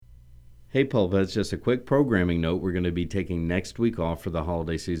Hey, Pulp, that's just a quick programming note. We're going to be taking next week off for the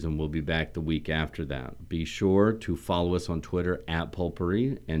holiday season. We'll be back the week after that. Be sure to follow us on Twitter at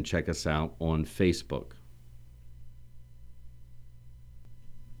Pulpery and check us out on Facebook.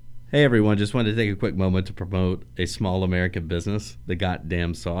 Hey, everyone. Just wanted to take a quick moment to promote a small American business, The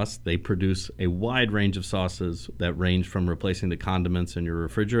Goddamn Sauce. They produce a wide range of sauces that range from replacing the condiments in your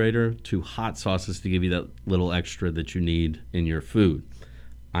refrigerator to hot sauces to give you that little extra that you need in your food.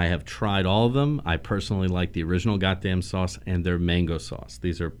 I have tried all of them. I personally like the original Goddamn Sauce and their mango sauce.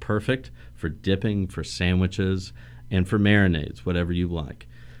 These are perfect for dipping, for sandwiches, and for marinades, whatever you like.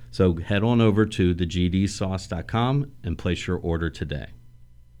 So head on over to thegdsauce.com and place your order today.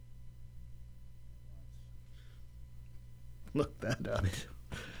 Look that up.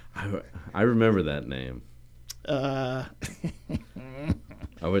 I remember that name.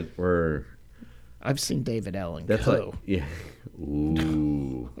 I've seen David Allen That's Co. like, yeah.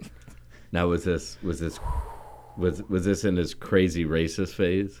 Ooh. Now was this in his crazy racist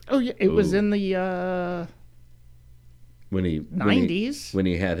phase? Oh yeah, it was in the when he 90s. When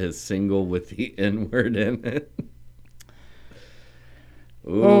he had his single with the N-word in it.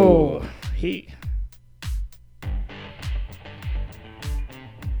 Ooh. Oh, he.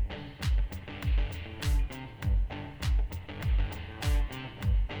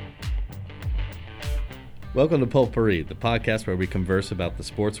 Welcome to Pulpery, the podcast where we converse about the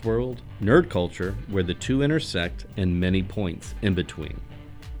sports world, nerd culture, where the two intersect, and many points in between.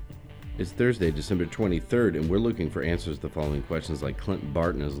 It's Thursday, December 23rd, and we're looking for answers to the following questions like Clint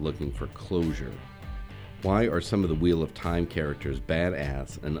Barton is looking for closure. Why are some of the Wheel of Time characters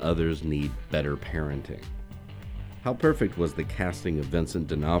badass and others need better parenting? How perfect was the casting of Vincent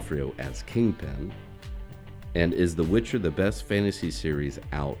D'Onofrio as Kingpin? And is The Witcher the best fantasy series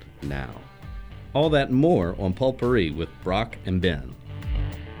out now? All that and more on Pulpery with Brock and Ben.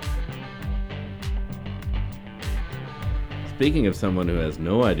 Speaking of someone who has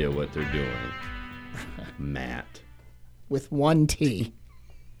no idea what they're doing, Matt. With one T.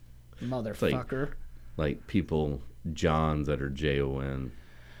 Motherfucker. Like people, Johns that are Jon.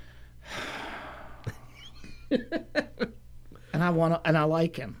 And I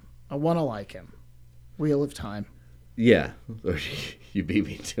like him. I want to like him. Wheel of Time. Yeah. You beat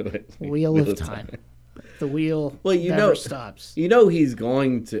me to it. Wheel of Time. The wheel never stops. You know he's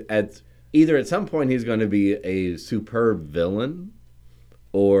going to, at some point he's going to be a superb villain,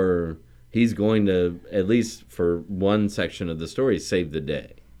 or he's going to, at least for one section of the story, save the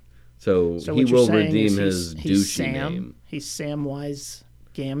day. So he will redeem his douchey name. He's Samwise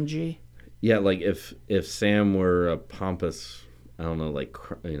Gamgee. Yeah, like if Sam were a pompous, I don't know, like,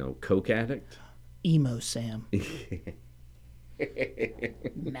 coke addict. Emo Sam.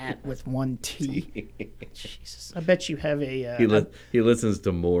 Matt with one T. Jesus. I bet you have a... he listens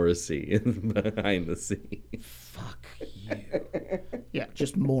to Morrissey behind the scenes. Fuck you. Yeah,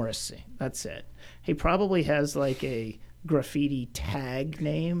 just Morrissey. That's it. He probably has like a graffiti tag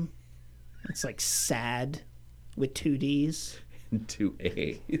name. It's like sad with two Ds. And two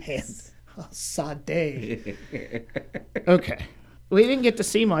A's. Sade. Okay. We didn't get to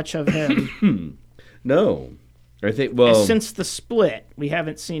see much of him. No. I think, since the split, we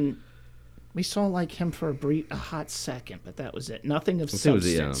haven't seen... We saw like him for a hot second, but that was it. Nothing of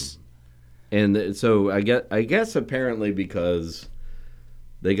substance. And so I guess apparently because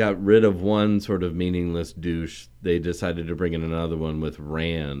they got rid of one sort of meaningless douche, they decided to bring in another one with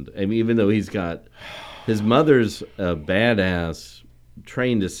Rand. I mean, even though he's got... His mother's a badass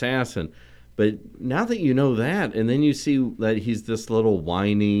trained assassin... But now that you know that, and then you see that he's this little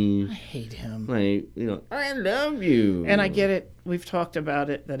whiny... I hate him. Like, I love you. And I get it. We've talked about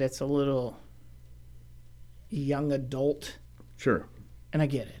it, that it's a little young adult. Sure. And I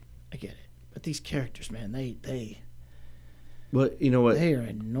get it. But these characters, man, they... Well, you know what? They are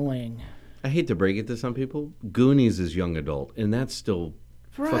annoying. I hate to break it to some people. Goonies is young adult, and that's still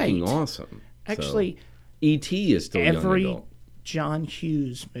fucking awesome. Actually... So, E.T. is still young adult. Every John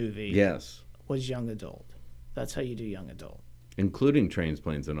Hughes movie... Yes. Was young adult. That's how you do young adult. Including Trains,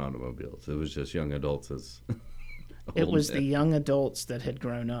 Planes, and Automobiles. It was just young adults as It was the young adults that had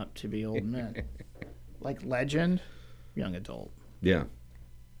grown up to be old men. Like Legend, young adult. Yeah.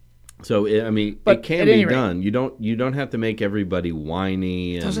 So, it can be done. You don't have to make everybody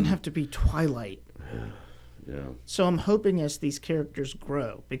whiny. It doesn't have to be Twilight. Yeah. So I'm hoping as these characters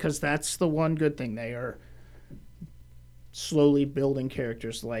grow, because that's the one good thing. They are slowly building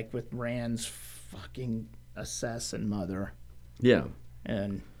characters, like with Rand's fucking assassin mother. Yeah.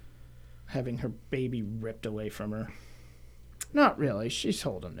 And having her baby ripped away from her. Not really. She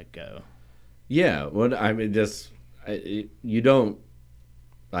told him to go. Yeah. Well, I mean, just you don't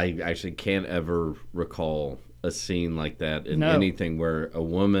I actually can't ever recall a scene like that in No. anything where a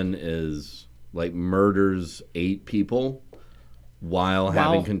woman is like murders 8 people while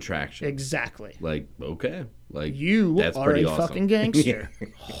having contractions. Exactly. Like, okay. Like, You that's are pretty a awesome. fucking gangster.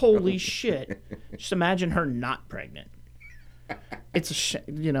 Holy shit. Just imagine her not pregnant. It's a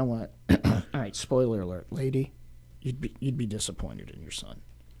you know what? All right, spoiler alert, lady. You'd be disappointed in your son.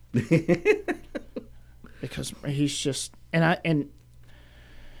 Because he's just and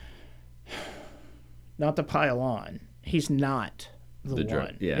not to pile on. He's not the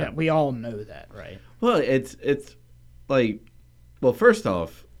one. Yeah. We all know that, right? Well, it's like, well, first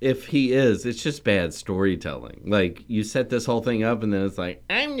off, if he is, it's just bad storytelling. Like, you set this whole thing up, and then it's like,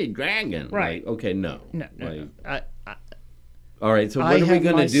 I'm the dragon. Right. Like, okay, no. No. All right, so I what are we have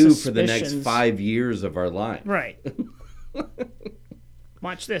going my to do for the next suspicions. 5 years of our life? Right.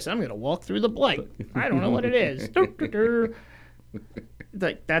 Watch this. I'm going to walk through the blight. I don't know what it is.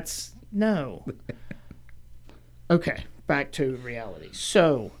 Like, that's... No. Okay, back to reality.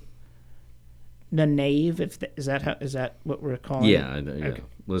 So, Nynaeve, is that what we're calling it? Yeah. Okay.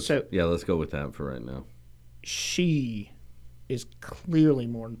 Let's go with that for right now. She is clearly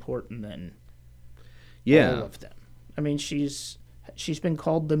more important than Yeah. all of them. I mean, she's been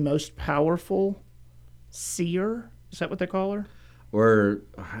called the most powerful seer. Is that what they call her? Or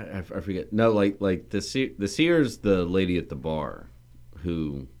I forget. No, like the seer's the lady at the bar,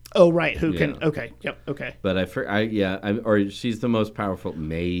 who. Oh, right. Who can? Yeah. Okay. Yep. Okay. But or she's the most powerful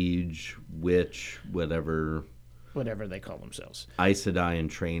mage, witch, whatever Whatever they call themselves. Aes Sedai in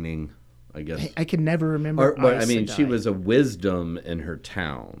training, I guess. I can never remember. But Aes I mean, she Sedai, was a wisdom in her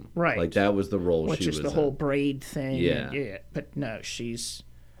town, Right. Like that was the role which she is was the in. whole braid thing. Yeah. Yeah. But no, she's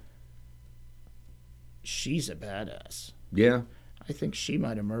a badass. Yeah. I think she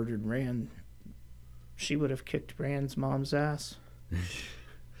might have murdered Rand. She would have kicked Rand's mom's ass.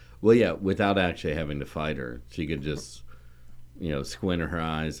 Well, yeah, without actually having to fight her, she could just, squint her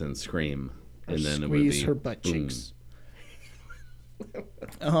eyes and scream, Or and then squeeze it would be her butt boom. cheeks.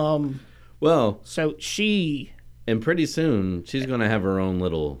 Well, So she. and pretty soon she's going to have her own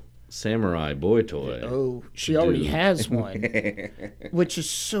little samurai boy toy. Oh, she already Dude. has one, which is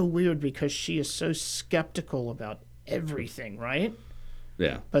so weird because she is so skeptical about everything, right?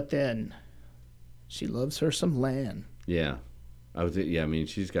 Yeah, But then she loves her some Lan. yeah. I mean,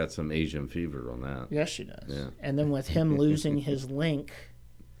 she's got some Asian fever on that. Yes, she does. Yeah. And then with him losing his link,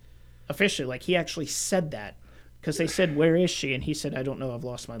 officially, like he actually said that because they said, "Where is she?" And he said, "I don't know. I've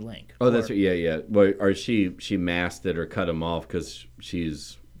lost my link." Oh, that's right. Yeah. Well, or she masked it or cut him off because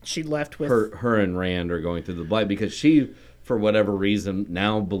She left with her and Rand are going through the blight because she, for whatever reason,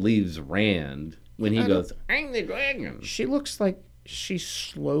 now believes Rand when he goes, "I'm the dragon." She looks like she's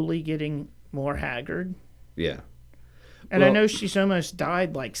slowly getting more haggard. Yeah. And I Well- know she's almost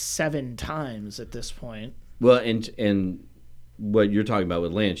died like 7 times at this point. Well, and what you're talking about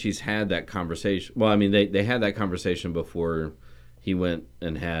with Lan, she's had that conversation. Well, I mean, they had that conversation before he went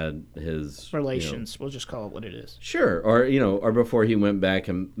and had his Relations, we'll just call it what it is. Sure, or before he went back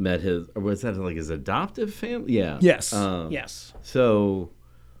and met his, or was that like his adoptive family? Yeah. Yes. Um, Yes. So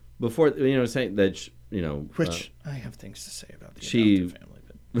before saying that, Which I have things to say about the she- adoptive family.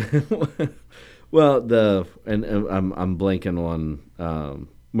 But well, and I'm blanking on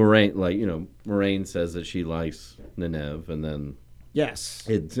Moraine. Like Moraine says that she likes Nynaeve, and then yes.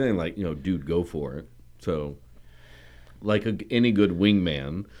 it's saying like dude, go for it. So like any good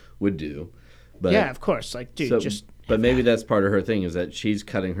wingman would do. But Yeah, of course. Like, dude, but maybe that's part of her thing is that she's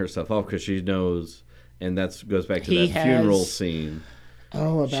cutting herself off because she knows, and that goes back to He that funeral has- scene.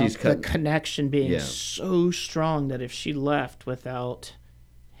 about she's the cutting- connection being Yeah. so strong that if she left without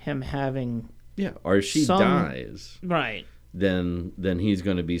him having Yeah, or if she Some- dies, right, then he's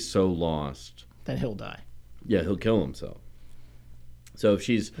going to be so lost. then he'll die. Yeah, he'll kill himself. So if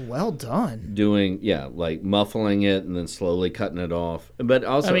she's Well done. doing, like muffling it and then slowly cutting it off, but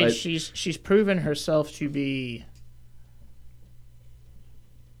also, I mean, she's proven herself to be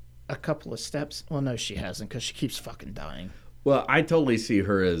a couple of steps. Well, no, she hasn't because she keeps fucking dying. well, I totally see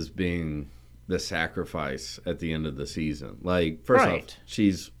her as being the sacrifice at the end of the season. Like, first Right. off,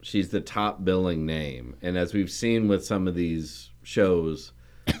 she's the top billing name, and as we've seen with some of these shows,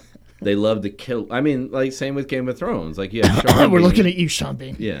 they love to kill. I mean, like same with Game of Thrones. Like, you have Sean We're Bean. looking at you, Sean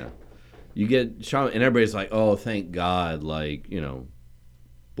Bean. Yeah, you get Sean, and everybody's like, "Oh, thank God!" Like,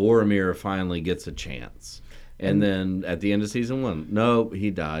 Boromir finally gets a chance. And then at the end of season 1, no,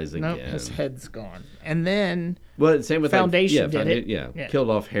 he dies again. Nope, his head's gone. And then, Well, same with Foundation did it. Yeah, Yeah. killed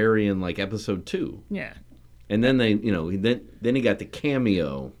off Harry in like episode 2, yeah. and then they, then he got the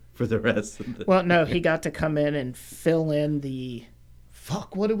cameo for the rest of the. Well, no, he got to come in and fill in the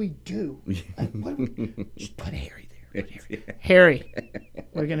fuck, what do we do? Just put Harry there. Put Harry. Harry,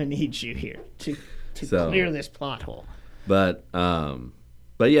 we're going to need you here to clear this plot hole. But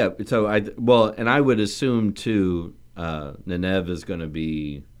yeah, so and I would assume too, Nynaeve is going to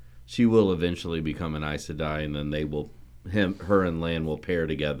be, she will eventually become an Aes Sedai, and then her and Lan will pair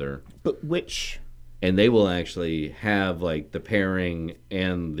together. But which? And they will actually have like the pairing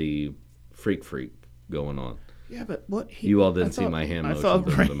and the freak going on. Yeah, but what? You all didn't see my hand motions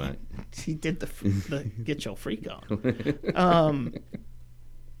over the mic. He did the get your freak on.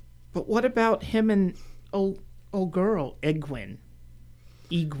 But what about him and old girl Egwene?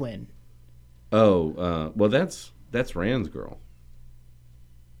 Oh, well, that's Rand's girl.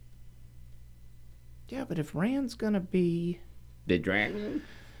 Yeah, but if Rand's gonna be the dragon,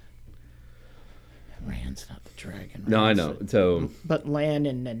 Rand's not the dragon. No, I know. So, but Lan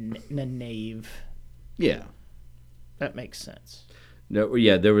and Nynaeve. Yeah, that makes sense. No,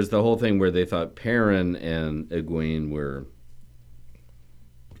 yeah, there was the whole thing where they thought Perrin and Egwene were,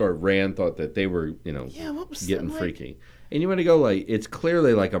 or Rand thought that they were, what was getting that like? freaky. And you want to go like, it's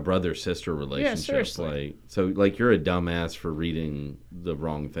clearly like a brother-sister relationship. Yeah, seriously. So you're a dumbass for reading the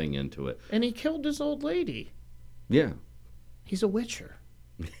wrong thing into it. And he killed his old lady. Yeah. He's a witcher.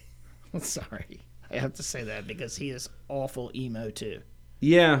 Sorry. I have to say that because he is awful emo too.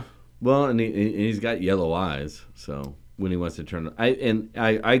 Yeah. Well, and he's got yellow eyes, so when he wants to turn... I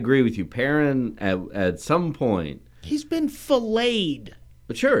agree with you. Perrin, at some point... He's been filleted.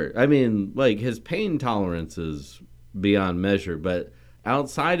 Sure. I mean, like, his pain tolerance is beyond measure, but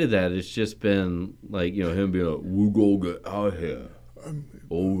outside of that, it's just been, like, him being like, we're going to get out here.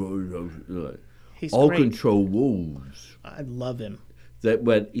 I'll great. control wolves. I love him.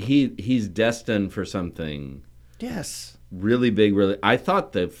 But he's destined for something... Yes. Really big, really... I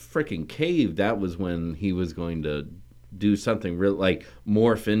thought the freaking cave, that was when he was going to do something real, like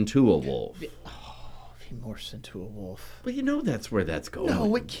morph into a wolf. Oh, if he morphs into a wolf. Well, that's where that's going.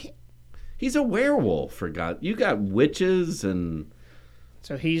 No, it can't. He's a werewolf, for God. You got witches and...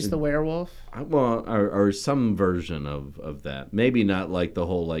 So he's the werewolf? Well, or some version of that. Maybe not like the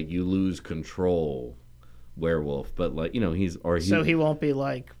whole, like, you lose control werewolf, but like, So he won't be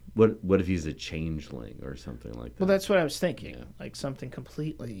like... What if he's a changeling or something like that? Well, that's what I was thinking. Yeah. Like something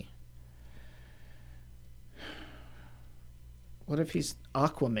completely... What if he's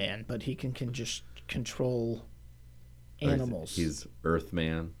Aquaman, but he can just control animals? He's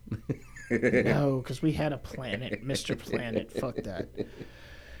Earthman. No, because we had a planet, Mr. Planet. Fuck that.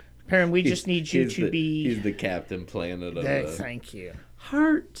 Perrin, we just need you to be... He's the Captain Planet of Thank you.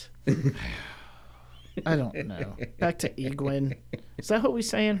 Heart. I don't know. Back to Egwene. Is that what we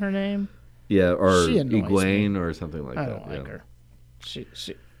say in her name? Yeah, or Egwene or something like that. I don't like her.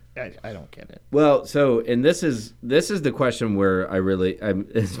 I don't get it. Well, so, and this is the question where I'm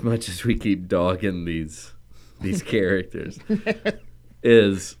as much as we keep dogging these characters,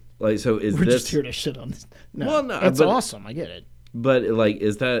 is like, so is We're this just here to shit on this? No, well, no, that's awesome. I get it. But like,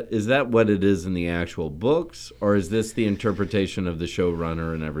 is that what it is in the actual books, or is this the interpretation of the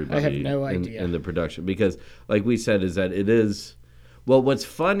showrunner and everybody? I have no idea in the production, because like we said, is that it is. Well, what's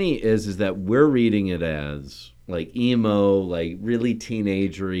funny is that we're reading it as like emo, like really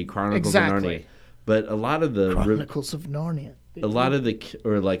teenagery Chronicles of Narnia, but a lot of the Chronicles of Narnia, a lot of the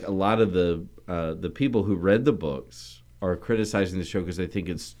people who read the books are criticizing the show because they think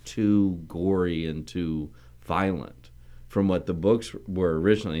it's too gory and too violent from what the books were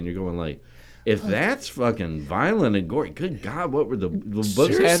originally, and you're going like, if that's fucking violent and gory, good God, what were the books?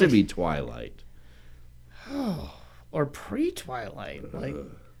 Seriously? Had to be Twilight. Oh, or pre-Twilight,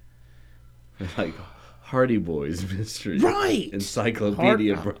 like Hardy Boys mystery, right?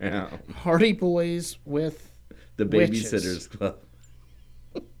 Encyclopedia Brown, Hardy Boys with the Babysitters Club.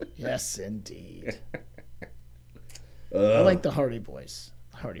 Yes, indeed. I like the Hardy Boys.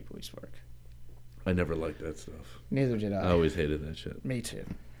 Hardy Boys work. I never liked that stuff. Neither did I. I always hated that shit. Me too.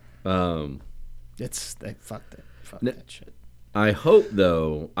 Fuck that shit. I hope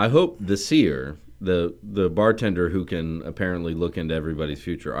the seer, the bartender who can apparently look into everybody's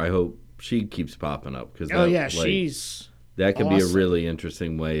future, I hope she keeps popping up, because she's that could awesome. be a really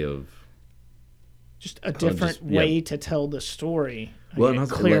interesting way of just a different way to tell the story. Well,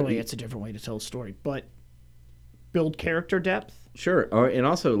 clearly it's a different way to tell a story, but build character depth. Sure, and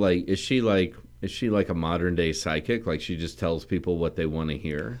also like, is she like a modern day psychic? Like, she just tells people what they want to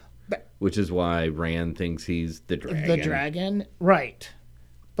hear, which is why Rand thinks he's the dragon. The dragon, right?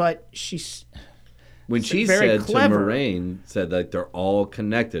 But when she said clever. To Moraine, said that they're all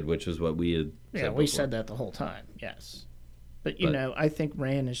connected, which is what we had. Yeah, we said that the whole time. Yes, but I think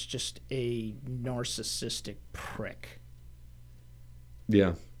Rand is just a narcissistic prick.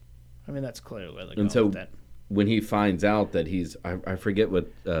 Yeah. I mean, that's clearly where they're going And so with that. when he finds out that he's, I forget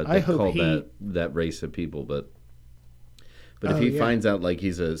what I they hope call he- that race of people, but if Oh, he yeah. finds out like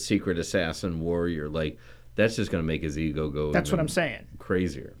he's a secret assassin warrior, like that's just going to make his ego go. That's what even I'm saying.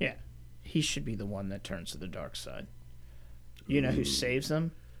 Crazier. Yeah. He should be the one that turns to the dark side. You know who saves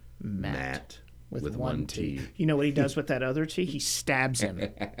them? Matt. With one T. You know what he does with that other T? He stabs him.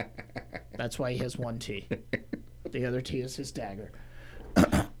 That's why he has one T. The other T is his dagger.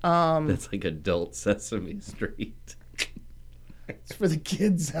 That's like adult Sesame Street. It's for the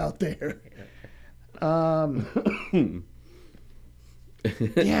kids out there.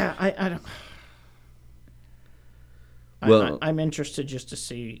 Yeah, I don't. Well- I'm interested just to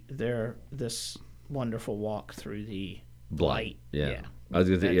see this wonderful walk through the blight. Yeah. I was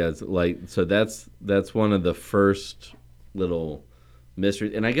gonna say, yeah, it's like, so that's one of the first little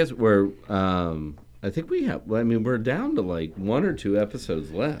mysteries, and I guess I think we're down to like 1 or 2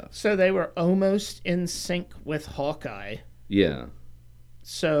 episodes left. So they were almost in sync with Hawkeye. Yeah,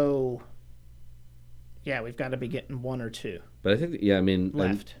 So, yeah, we've got to be getting 1 or 2 but I think, yeah, I mean,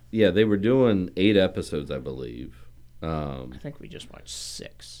 left. yeah, they were doing 8 episodes, I believe. I think we just watched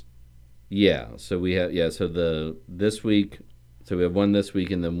 6. Yeah, so we have, so this week, so we have one this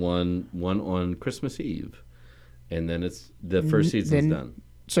week, and then one on Christmas Eve, and then it's the first season's done.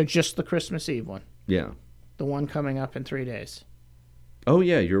 So just the Christmas Eve one. Yeah. The one coming up in 3 days. Oh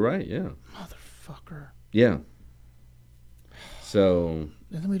yeah, you're right. Yeah. Motherfucker. Yeah. So.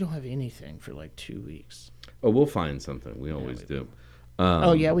 And then we don't have anything for like 2 weeks. Oh, we'll find something. We always do.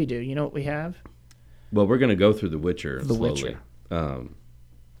 Oh, yeah, we do. You know what we have? Well, we're going to go through The Witcher The slowly. Witcher.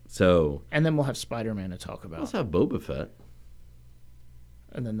 So. And then we'll have Spider-Man to talk about. Let's have Boba Fett.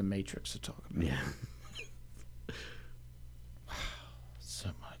 And then The Matrix to talk about. Yeah. So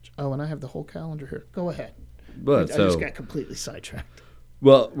much. Oh, and I have the whole calendar here. Go ahead. But I just got completely sidetracked.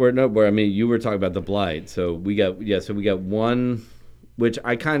 Well, I mean, you were talking about the Blight, so we got one, which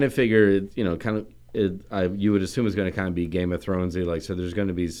I kind of figured, you would assume is going to kind of be Game of Thronesy, like, so there's going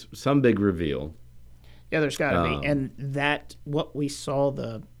to be some big reveal. Yeah, there's got to be, and that what we saw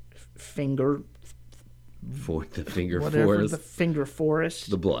the finger For the finger whatever forest, the finger forest.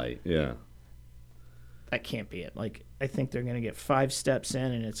 the Blight, yeah. That can't be it. Like, I think they're going to get 5 steps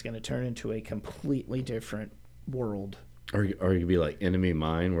in, and it's going to turn into a completely different world. Or you could be like Enemy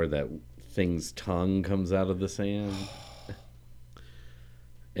Mine, where that thing's tongue comes out of the sand,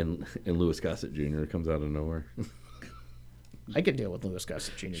 and Louis Gossett Jr. comes out of nowhere. I could deal with Louis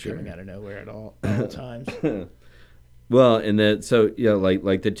Gossett Jr. Sure. coming out of nowhere at all times. Well, and then so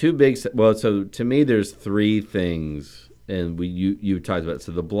like the two big. Well, so to me, there's 3 things, and you talked about.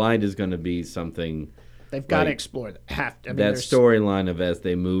 So the Blind is going to be something. They've got to Like, explore that. that there's- storyline of as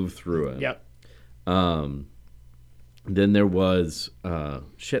they move through it. Yep. Then there was I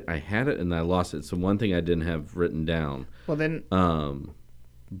had it and I lost it. So one thing I didn't have written down. Well, then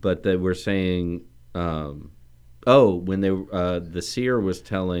But they were saying, when they the seer was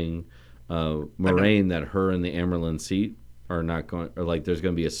telling Moraine that her and the Amerlin seat are not going, or like there's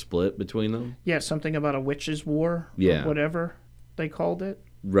going to be a split between them. yeah, something about a witches' war. Yeah. Or whatever they called it.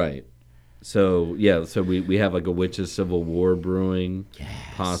 Right. So yeah, so we have like a witches' civil war brewing,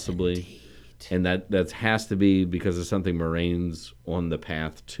 possibly. Indeed. And that has to be because of something Moraine's on the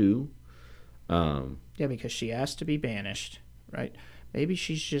path to. Yeah, because she asked to be banished, right? Maybe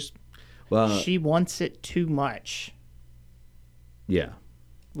she's just Well, she wants it too much, yeah.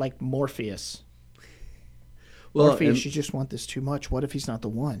 like Morpheus. Well, Morpheus, you just want this too much. What if he's not the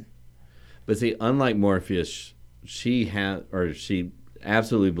one? but see, unlike Morpheus, she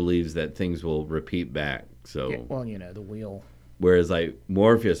absolutely believes that things will repeat back. So, Yeah, well, the wheel. whereas like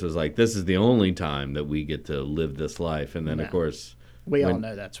Morpheus is like, this is the only time that we get to live this life, and then No. of course We all when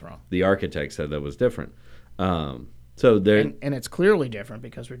know that's wrong. the architect said that was different. So there, And it's clearly different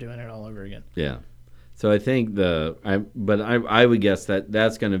because we're doing it all over again. yeah. So I think I would guess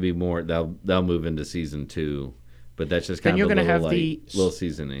that's going to be more. They'll move into season 2, but that's just Then kind you're of a gonna little, have the- little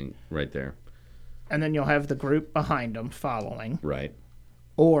seasoning right there. And then you'll have the group behind them following, Right.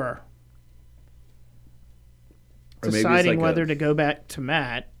 or Or maybe it's deciding like whether to go back to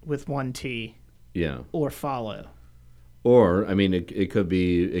Matt with one T Yeah. or follow. Or I mean, it could.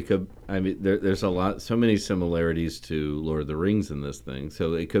 I mean, there's so many similarities to Lord of the Rings in this thing.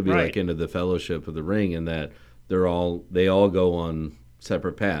 So it could be Right. like into the Fellowship of the Ring, in that they all go on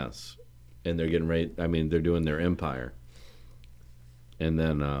separate paths, and they're getting ready. I mean, they're doing their empire, and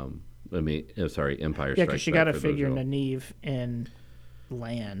then Empire. Yeah, Strikes because you Back, got to for those figure who don't- Nynaeve and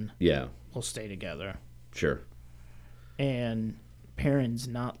Lan Yeah, will stay together, sure. and Perrin's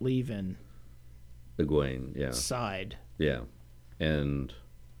not leaving Egwene. Yeah, side. yeah. and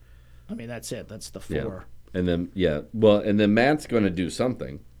I mean, that's it. That's the 4. and then Matt's going to do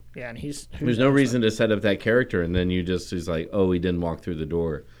something. Yeah, and there's no reason to set up that character, and then he's like, oh, he didn't walk through the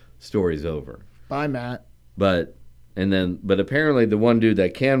door. Story's over. Bye, Matt. But apparently the one dude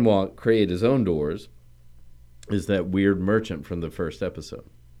that can create his own doors is that weird merchant from the first episode.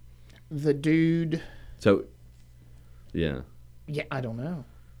 The dude. So, yeah. Yeah, I don't know.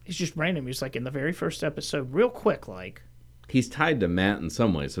 He's just random. He's like in the very first episode, real quick, like. He's tied to Matt in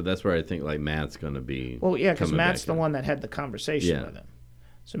some way, so that's where I think like Matt's going to be. Well, yeah, because Matt's the one that had the conversation with him.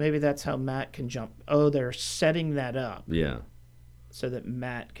 So maybe that's how Matt can jump. Oh, they're setting that up. Yeah. So that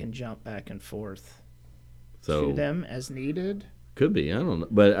Matt can jump back and forth to them as needed. Could be. I don't know.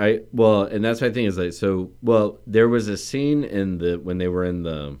 But and that's what I think is like, there was a scene when they were in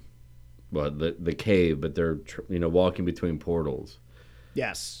the cave, but they're, walking between portals.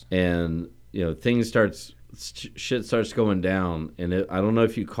 Yes. And, shit starts going down. And I don't know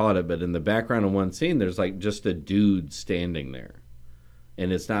if you caught it, but in the background of one scene, there's like just a dude standing there.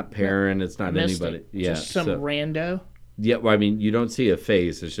 And it's not Perrin, it's not anybody. It. Yeah, just some rando. Yeah, well, I mean, you don't see a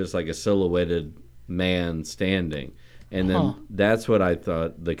face. It's just like a silhouetted man standing. And then that's what I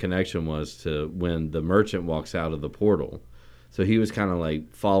thought the connection was to when the merchant walks out of the portal. So he was kind of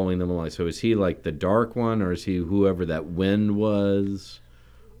like following them along. So is he like the dark one, or is he whoever that wind was,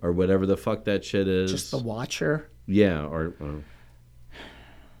 or whatever the fuck that shit is? Just the Watcher? Yeah, or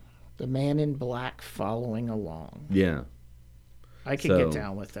the man in black following along. Yeah. I could get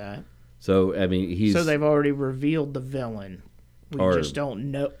down with that. So, I mean, So they've already revealed the villain. We just don't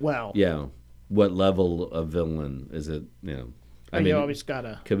know. Well. Yeah. What level of villain is it? I mean, you always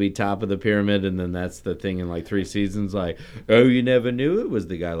gotta. Could be top of the pyramid, and then that's the thing in like 3 seasons. Like, oh, you never knew it was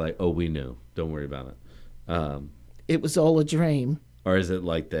the guy. Like, oh, we knew. Don't worry about it. It was all a dream. Or is it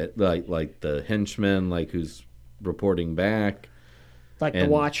like that? Like the henchman, like who's reporting back, like the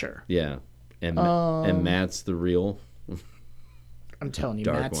Watcher. Yeah, and Matt's the real. I'm telling you,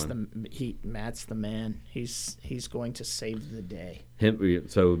 Matt's the man. He's going to save the day.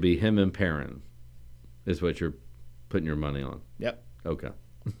 So it would be him and Perrin, is what you're putting your money on. Yep. Okay.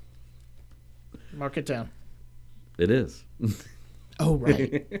 Mark it down. It is. Oh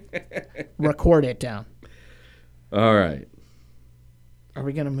right. Record it down. All right. Are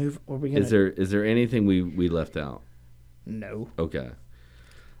we gonna move? Are we gonna? Is there anything we left out? No. Okay.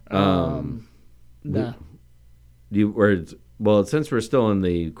 No. Well, since we're still in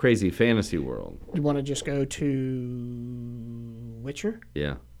the crazy fantasy world, you want to just go to Witcher?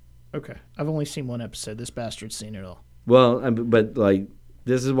 Yeah. Okay. I've only seen one episode. This bastard's seen it all. Well, but like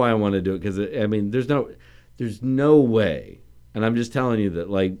this is why I want to do it, because I mean, there's no way, and I'm just telling you that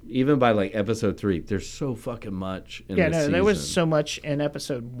like even by like episode 3, there's so fucking much in this season. There was so much in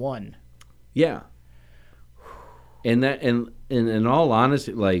episode 1. Yeah. And that and in all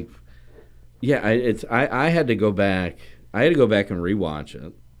honesty, like, yeah, I had to go back. I had to go back and rewatch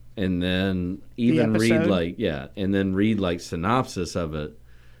it, and then even read like synopsis of it,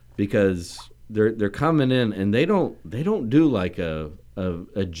 because they're coming in and they don't do like a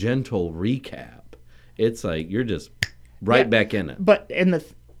gentle recap. It's like you're just back in it. But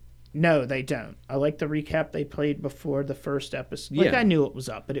no, they don't. I like the recap they played before the first episode. Like I knew it was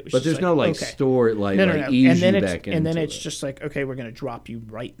up, but it was. But there's no story no. Ease you back into and then it's it. just like, okay, we're going to drop you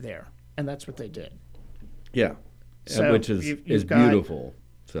right there, and that's what they did. Yeah. So which is beautiful.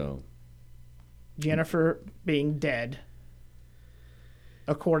 So Yennefer being dead,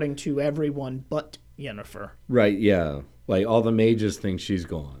 according to everyone but Yennefer. Right, yeah. Like all the mages think she's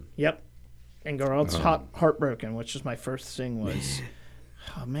gone. Yep. And Geralt's heartbroken, which is my first thing was,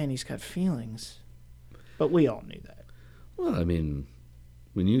 oh man, he's got feelings. But we all knew that. Well, I mean,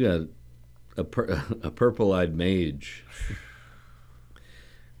 when you got a purple-eyed mage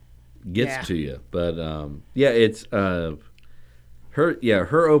gets to you. But it's her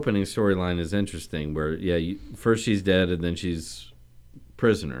opening storyline is interesting, where first she's dead and then she's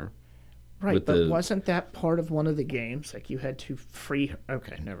prisoner. Right, but wasn't that part of one of the games? Like you had to free her.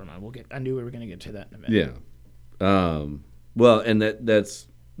 Okay, never mind. I knew we were going to get to that in a minute. Yeah. Well, and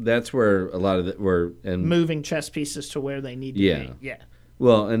that's where a lot of it were, and moving chess pieces to where they need to be. Yeah.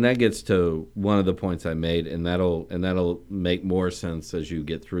 Well, and that gets to one of the points I made, and that'll make more sense as you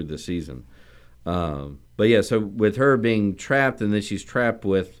get through the season. But yeah, so with her being trapped, and then she's trapped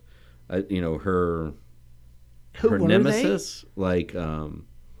with, her nemesis, like.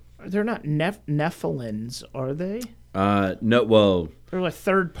 They're not Nephilims, are they? No. Well, they're a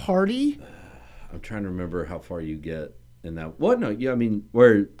third party. I'm trying to remember how far you get in that. What? No. Yeah. I mean,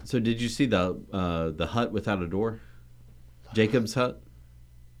 where? So did you see the hut without a door? Jacob's hut.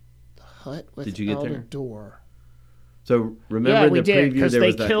 The hut without did you get there? a door. So remember Yeah, in we the did, preview because there they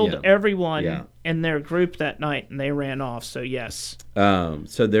was that, killed everyone Yeah. in their group that night, and they ran off. So yes,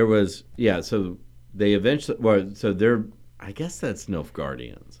 So there was so they eventually so they're I guess that's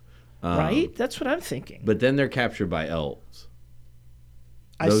Nilfgaardians. right? That's what I'm thinking. But then they're captured by elves.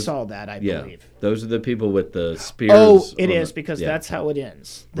 I saw that, I believe. Those are the people with the spears. Oh, it on is, the- because yeah. that's how it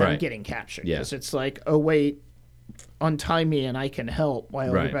ends. Them Right. getting captured. Yeah. Because it's like, oh, wait, untie me and I can help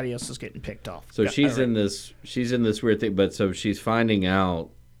while Right. everybody else is getting picked off. So Yeah, she's all in right. this weird thing, but so she's finding out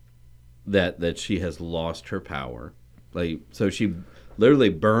that she has lost her power. Like so she literally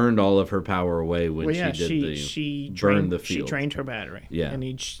burned all of her power away when Well, yeah, she did she burn drained the She field. drained her battery. Yeah.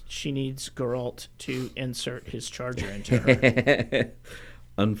 And she needs Geralt to insert his charger into her.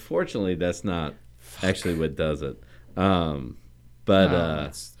 Unfortunately, that's not actually what does it. Oh, But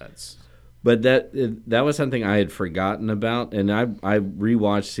that's but that was something I had forgotten about, and I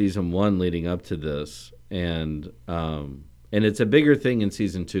rewatched season 1 leading up to this, and it's a bigger thing in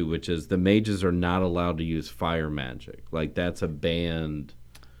season 2, which is the mages are not allowed to use fire magic. Like that's a banned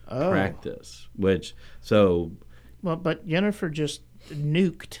practice. Which so well, but Yennefer just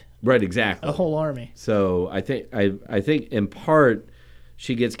nuked right exactly a whole army. So I think in part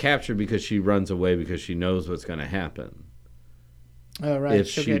she gets captured because she runs away because she knows what's going to happen. Oh, right. If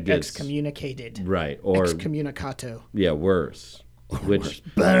She'll she get gets- excommunicated. Right. Or Excommunicato. yeah, worse. Which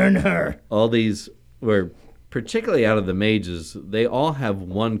Burn her. all these were particularly out of the mages, they all have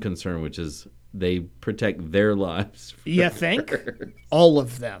one concern, which is they protect their lives. You think? All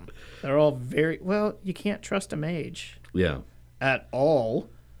of them. They're all very well. You can't trust a mage Yeah. at all.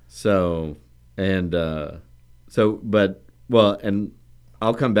 So and and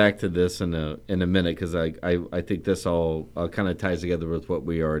I'll come back to this in a minute because I think this all kind of ties together with what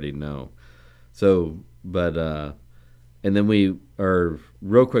we already know. So and then we are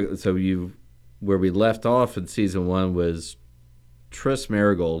real quick. So where we left off in season 1 was Triss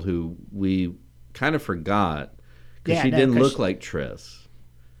Marigold, who we kind of forgot because Yeah, she no, didn't 'cause look like Triss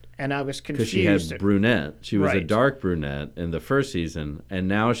And I was because she had confused. brunette. She was a Right. dark brunette in the first season, and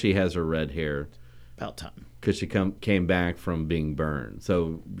now she has her red hair About time. because she came back from being burned.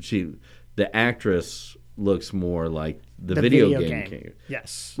 So the actress looks more like the video game character,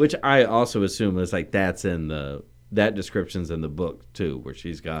 Yes. which I also assume is like that description's in the book too, where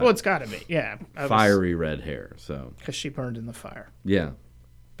she's got Well, it's got to be. Yeah. fiery red hair. So Because she burned in the fire. yeah,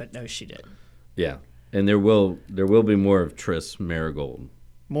 But no, she didn't. yeah, and there will be more of Triss Marigold.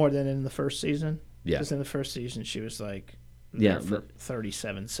 More than in the first season? Yeah. Because in the first season, she was like Yeah, there for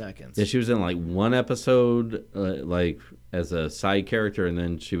 37 seconds. Yeah, she was in like one episode, like as a side character, and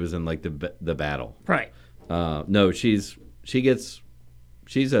then she was in like the battle. Right. No, she's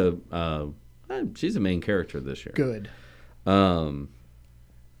a main character this year. Good.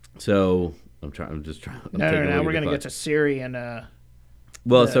 So I'm just trying. No. We're going to get to Ciri and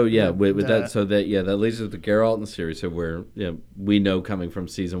Well, the- so yeah, the- with the- that leads us to Geralt and Ciri. So we know coming from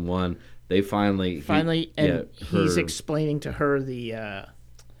season 1, they finally he's explaining to her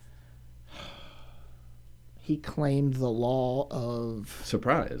he claimed the law of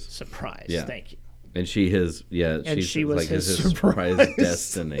surprise, surprise. Yeah. Thank you. and she she was like his surprise surprise.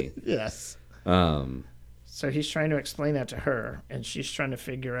 destiny. Yes. Um, So he's trying to explain that to her, and she's trying to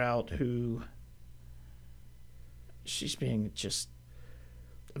figure out who. She's being just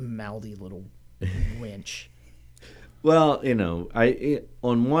a mouthy little wench. well,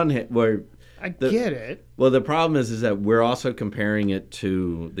 on one hand, I get it. well, the problem is that we're also comparing it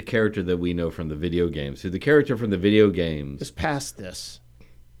to the character that we know from the video games. So the character from the video games, Just past this.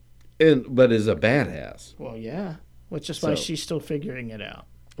 but is a badass. Well, yeah. Which is why So- she's still figuring it out.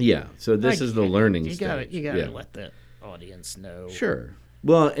 Yeah. So this I is the get it. learning You stage. gotta Yeah. let the audience know. Sure.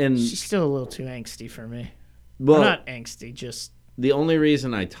 Well, and She's still a little too angsty for me. well, Or not angsty, just the only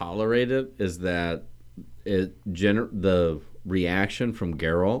reason I tolerate it is that the reaction from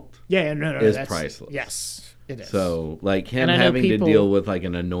Geralt. yeah, no, Is that's priceless. Yes, it is. So, like him And I know having people- to deal with like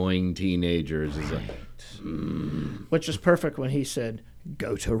an annoying teenager is Which was perfect when he said,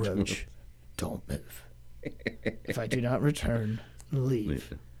 "Go to Roach, don't move. If I do not return,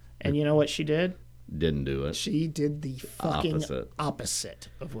 leave." And you know what she did? didn't do it. She did the fucking Opposite. opposite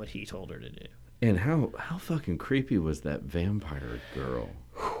of what he told her to do. And how fucking creepy was that vampire girl?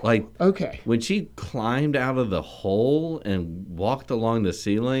 Like Okay. when she climbed out of the hole and walked along the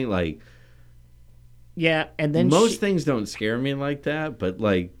ceiling, like Yeah, and then most things don't scare me like that, but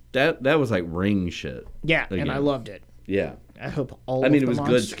like that was like Ring shit. Yeah, and I again. loved it. Yeah. I hope all. I mean, of it the was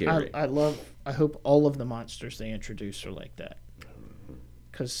good monsters, scary. I hope all of the monsters they introduce are like that.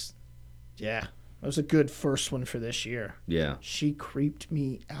 Because, yeah, that was a good first one for this year. Yeah. She creeped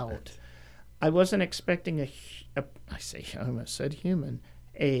me out. I wasn't expecting I almost said human,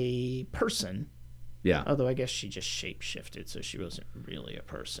 a person. Yeah. Although I guess she just shape-shifted, so she wasn't really a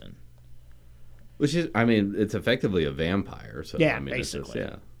person. Which is, I mean, it's effectively a vampire. So, Yeah, I mean, basically.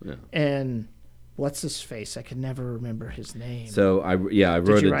 It's just, yeah. And what's his face? I could never remember his name. So, I wrote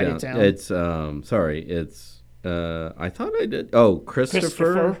it down. It's, it's, I thought I did. Oh,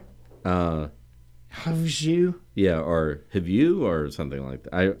 Christopher. How's you? Yeah, or have you, or something like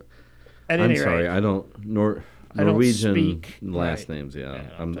that. I'm sorry, I don't Norwegian speak last right. names. Yeah,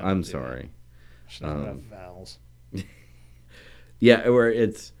 Yeah, I'm sorry. There's not enough vowels. Yeah, where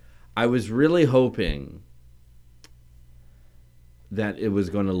it's. I was really hoping that it was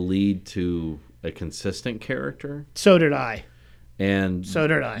going to lead to a consistent character. So did I. And so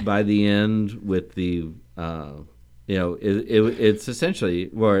did I. By the end, with the it's essentially,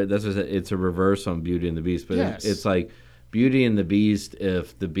 well, that's what it's a reverse on Beauty and the Beast, but yes. It's like Beauty and the Beast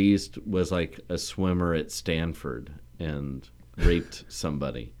if the Beast was like a swimmer at Stanford and raped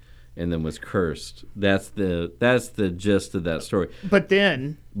somebody and then was cursed. That's the gist of that story. But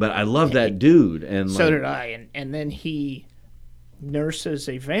I love that dude, and so did I, and then he nurses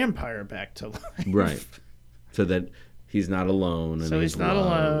a vampire back to life, right? So that he's not alone. And so he's not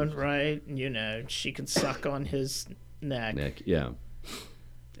loved. alone, right? You know, she can suck on his neck. Yeah,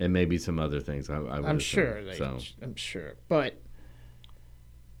 and maybe some other things. I'm sure. I'm sure, but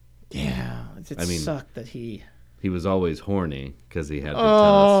yeah, it sucked that he. He was always horny because he had the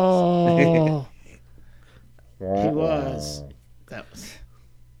tusks. He was. That was.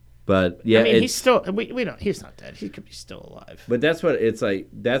 But yeah, I mean, he's still. We don't. He's not dead. He could be still alive. But that's what it's like.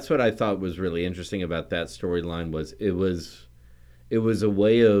 That's what I thought was really interesting about that storyline. It was a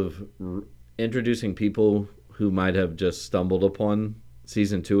way of introducing people who might have just stumbled upon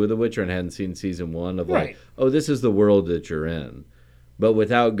season 2 of The Witcher and hadn't seen season 1 of right. Like, oh, this is the world that you're in, but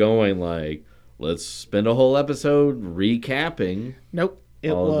without going like, let's spend a whole episode recapping. Nope,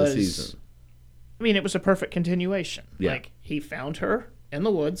 all of the season. I mean, it was a perfect continuation. Yeah. Like, he found her in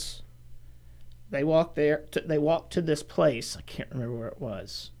the woods. They walked there. They walked to this place. I can't remember where it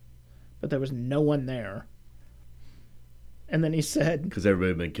was, but there was no one there. And then he said, because everybody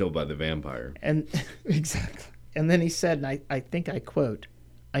had been killed by the vampire. And exactly. And then he said, and I think I quote,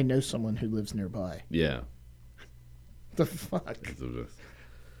 "I know someone who lives nearby." Yeah. The fuck.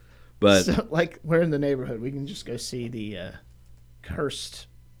 But so, like, we're in the neighborhood. We can just go see the cursed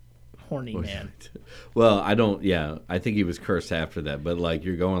horny man. Well, I don't. Yeah, I think he was cursed after that. But like,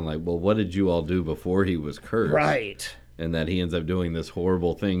 you're going like, well, what did you all do before he was cursed? Right. And that he ends up doing this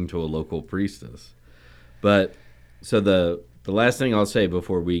horrible thing to a local priestess. But so the last thing I'll say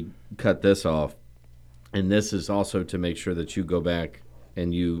before we cut this off, and this is also to make sure that you go back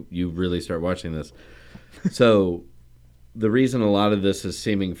and you really start watching this. So the reason a lot of this is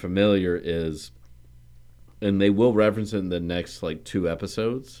seeming familiar is, and they will reference it in the next like 2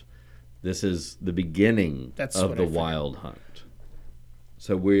 episodes, this is the beginning of the Wild Hunt.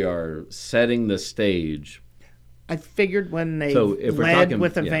 So we are setting the stage. I figured when they led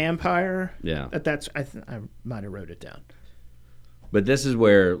with a vampire, that's I might have wrote it down. But this is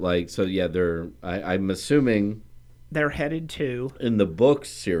where, like, so yeah, I'm assuming they're headed to in the book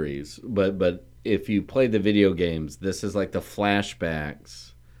series, but if you play the video games, this is like the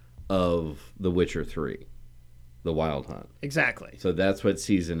flashbacks of The Witcher 3, The Wild Hunt. Exactly. So that's what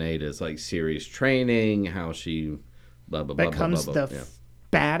season 8 is, like Ciri's training, how she blah blah blah becomes blah, blah, the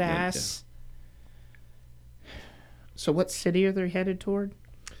badass. Yeah. So what city are they headed toward?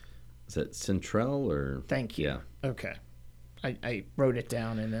 Is it Central or? Thank you. Yeah. Okay. I wrote it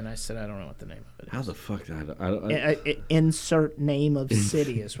down and then I said I don't know what the name of it is. How the fuck did I insert name of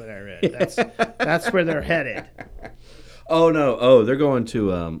city is what I read. That's where they're headed. Oh no! Oh, they're going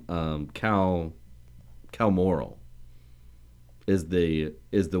to Calmoral. Is the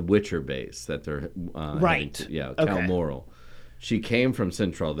Witcher base that they're right? To. Yeah, okay. Calmoral. She came from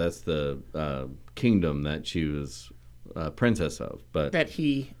Central. That's the kingdom that she was princess of, but that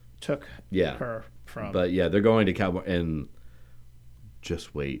he took her from. But yeah, they're going to Calmoral and.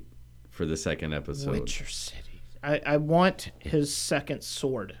 Just wait for the second episode. Witcher City. I want his second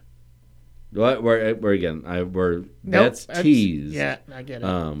sword. What? We're again. That's teased. Yeah, I get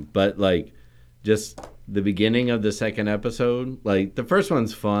it. But like, just the beginning of the second episode. Like the first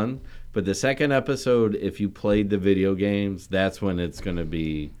one's fun, but the second episode, if you played the video games, that's when it's going to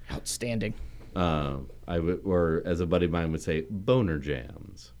be outstanding. Or as a buddy of mine would say, boner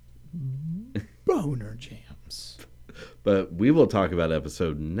jams. Boner jams. But we will talk about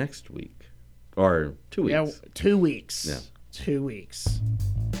episode next week. Or 2 weeks. Yeah, 2 weeks. Yeah. 2 weeks.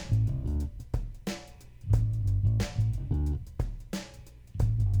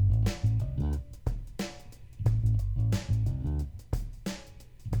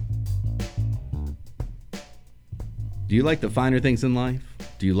 Do you like the finer things in life?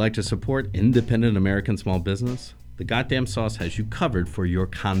 Do you like to support independent American small business? The Goddamn Sauce has you covered for your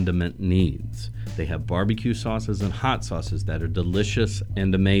condiment needs. They have barbecue sauces and hot sauces that are delicious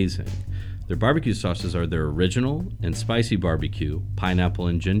and amazing. Their barbecue sauces are their original and spicy barbecue, pineapple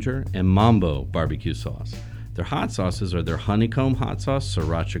and ginger, and mambo barbecue sauce. Their hot sauces are their honeycomb hot sauce,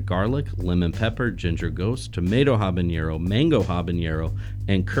 sriracha garlic, lemon pepper, ginger ghost, tomato habanero, mango habanero,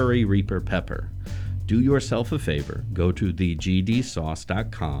 and curry reaper pepper. Do yourself a favor, go to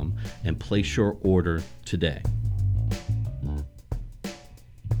thegdsauce.com and place your order today.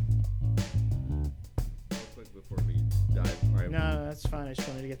 Quick before we dive. No, that's fine. I just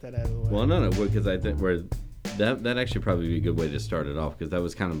wanted to get that out of the way. Well, no, because I think that actually probably be a good way to start it off, because that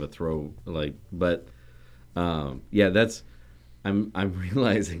was kind of a throw, but yeah, that's I'm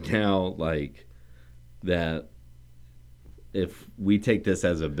realizing now, like, that if we take this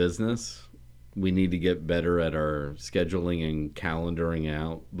as a business, we need to get better at our scheduling and calendaring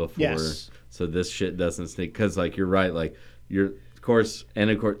out before, Yes. so this shit doesn't sneak. Because, like, you're right, like, of course,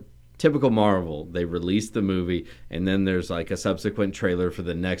 typical Marvel, they release the movie, and then there's, like, a subsequent trailer for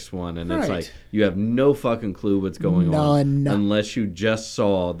the next one, and it's Right. like, you have no fucking clue what's going on None. unless you just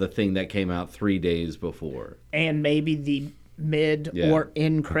saw the thing that came out 3 days before. And maybe the mid Yeah. or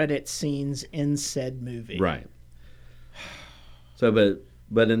in credit scenes in said movie. Right. So,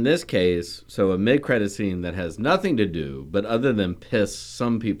 but in this case, so a mid-credit scene that has nothing to do, but other than piss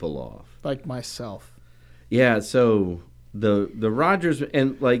some people off. Like myself. Yeah, so the Rogers,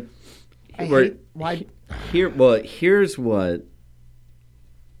 and, like, Why? here's what.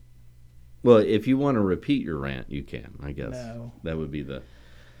 Well, if you want to repeat your rant, you can, I guess. No. That would be the.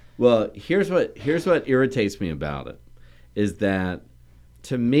 Well, here's what irritates me about it, is that,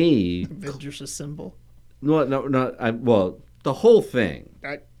 to me, Avengers Assemble. the whole thing.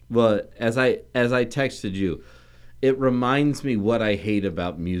 Well, as I texted you, it reminds me what I hate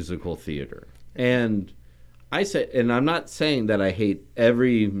about musical theater. And I say, and I'm not saying that I hate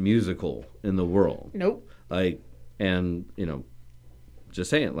every musical in the world. Nope. Like, and, just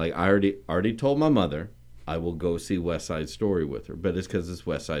saying, like, I already told my mother I will go see West Side Story with her, but it's because it's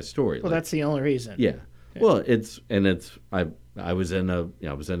West Side Story. Well, that's the only reason. Yeah. Well, I was in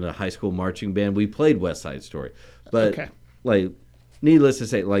a high school marching band. We played West Side Story, but Okay. like, needless to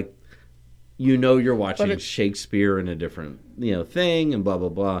say, like, you're watching But Shakespeare in a different thing, and blah blah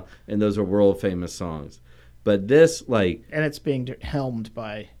blah, and those are world famous songs. But this, like, And it's being helmed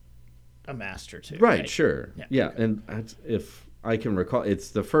by a master too. right, sure, Yeah. okay. And if I can recall, it's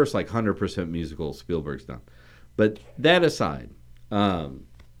the first, like, 100% musical Spielberg's done. But that aside,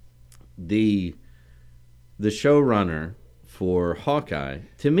 the showrunner for Hawkeye,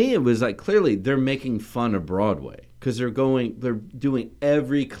 to me, it was like, clearly they're making fun of Broadway, because they're doing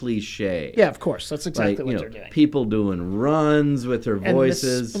every cliche. Yeah, of course. That's exactly Like, what they're doing. People doing runs with their And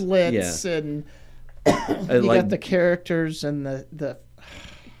voices. the splits, and you like, got the characters and the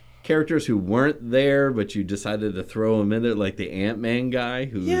characters who weren't there, but you decided to throw them in there, like the Ant-Man guy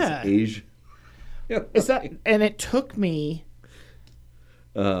who's Yeah. Asian. is that, and it took me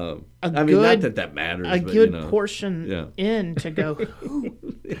I mean, good- not that matters. a but, good portion Yeah. in to go, who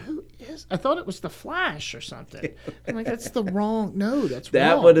is? I thought it was the Flash or something. I'm like, that's the wrong. No, that's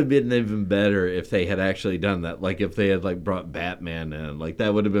That wrong. would have been even better if they had actually done that. Like, if they had, like, brought Batman in, like,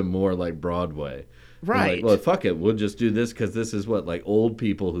 that would have been more like Broadway. And, Right. like, well, fuck it, we'll just do this because this is what, like, old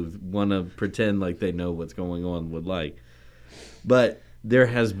people who want to pretend like they know what's going on would like. But there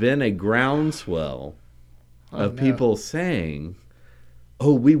has been a groundswell of people saying,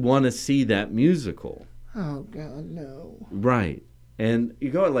 "Oh, we want to see that musical." Oh God, no! Right. And you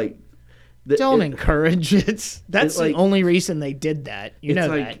go, like, Don't encourage it. That's like, the only reason they did that. You know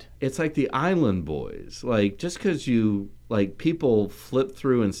that. It's like the Island Boys. Like, just because people flip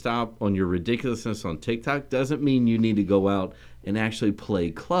through and stop on your ridiculousness on TikTok doesn't mean you need to go out and actually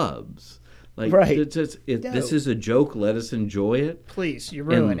play clubs. Like, Right. This is a joke. Let us enjoy it. Please, you're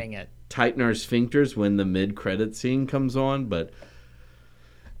ruining it. Tighten our sphincters when the mid-credit scene comes on.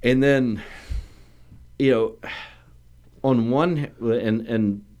 And then, on one,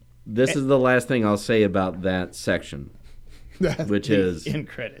 and this is the last thing I'll say about that section, which is in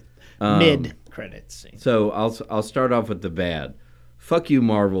credit, mid credit scene. So I'll start off with the bad. Fuck you,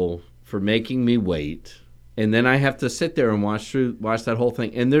 Marvel, for making me wait, and then I have to sit there and watch that whole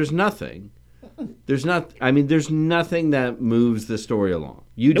thing, and there's nothing. There's nothing that moves the story along.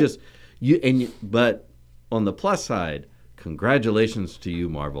 But on the plus side, congratulations to you,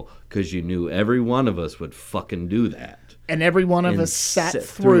 Marvel, because you knew every one of us would fucking do that. And every one of And us sat sit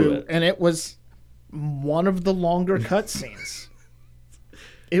through through it. and it was one of the longer cutscenes.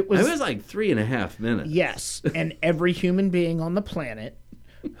 It was like 3.5 minutes. Yes, and every human being on the planet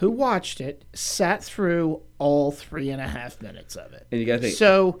who watched it sat through all 3.5 minutes of it. And you got to think,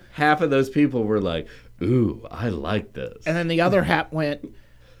 so half of those people were like, ooh, I like this. And then the other half went,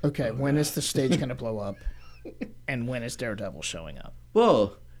 okay, when is the stage going to blow up? And when is Daredevil showing up?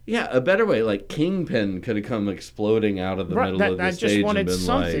 Well, yeah, a better way, like Kingpin could have come exploding out of the middle of the I stage just wanted and been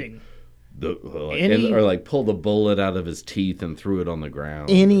something. like, or like pulled a bullet out of his teeth and threw it on the ground.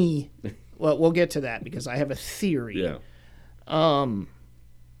 Well, we'll get to that because I have a theory.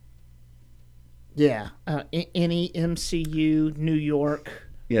 Yeah. Any MCU New York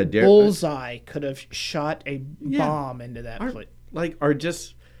Yeah, bullseye could have shot a bomb into that place. Or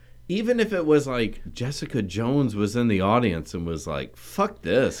just, even if it was like Jessica Jones was in the audience and was like, fuck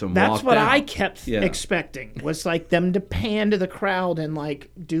this, and That's walked what out. I kept expecting, was like them to pan to the crowd and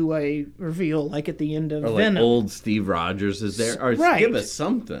like do a reveal like at the end of Or Venom. like old Steve Rogers is there. Or Right. give us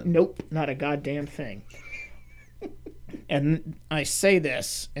something. Nope, not a goddamn thing. And I say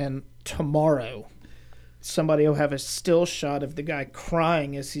this, and tomorrow somebody will have a still shot of the guy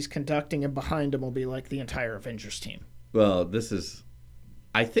crying as he's conducting, and behind him will be like the entire Avengers team. Well, this is,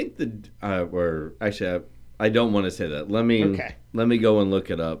 I think or actually, I don't want to say that. Let me go and look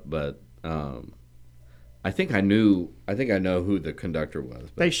it up. But I think I know who the conductor was.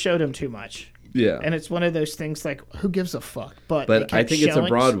 But, They showed him too much. yeah, And it's one of those things like, who gives a fuck? But I think it's a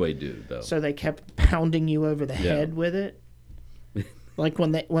Broadway dude though. So they kept pounding you over the head with it. Like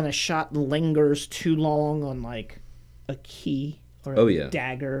when a shot lingers too long on like a key or a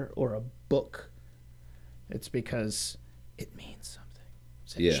dagger or a book, it's because it means something.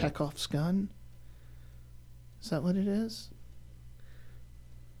 Is it Chekhov's gun? Is that what it is?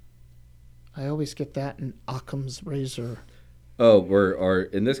 I always get that in Occam's razor. Oh, or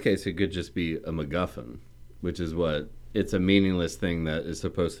in this case, it could just be a MacGuffin, which is what it's a meaningless thing that is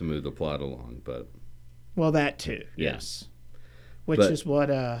supposed to move the plot along. But well, that too, yes. Which is what.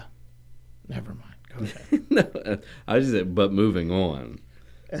 Never mind. Go ahead. No, I was just saying, but moving on.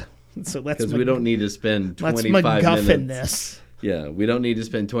 So let's because we don't need to spend 25 let's MacGuffin minutes. This. Yeah, we don't need to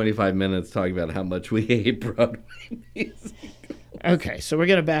spend 25 minutes talking about how much we hate Broadway music. Okay, so we're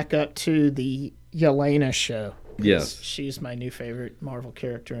gonna back up to the Yelena show. Yes, she's my new favorite Marvel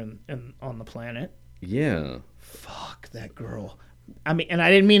character on the planet. Yeah. Fuck that girl. I mean, and I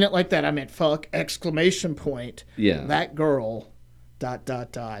didn't mean it like that. I meant fuck ! Yeah. That girl. ...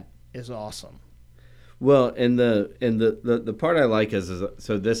 is awesome. Well, and the part I like is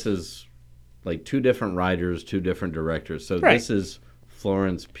so this is like two different writers, two different directors. So this is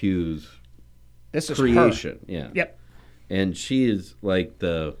Florence Pugh's creation. Her. Yeah. Yep. And she is like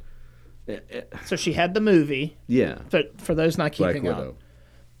the. So she had the movie. Yeah. For those not keeping Black up. Widow.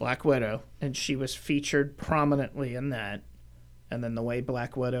 Black Widow, and she was featured prominently in that. And then the way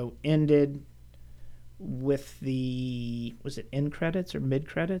Black Widow ended with was it end credits or mid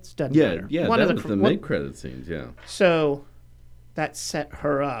credits? Doesn't matter. Yeah, that was the mid credit scenes. Yeah. So that set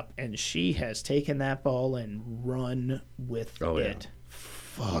her up, and she has taken that ball and run with it. Yeah.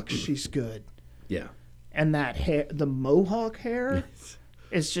 Fuck, she's good. Yeah. And that hair, the mohawk hair,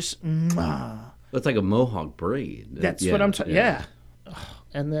 is just. It's like a mohawk braid. That's what I'm talking. Yeah.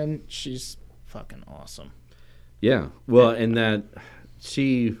 And then she's fucking awesome. Yeah. Well, and that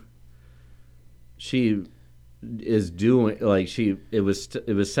she is doing like it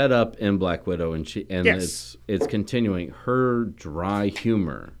was set up in Black Widow, and it's continuing. Her dry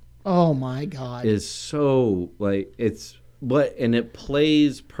humor. Oh my God. Is so like and it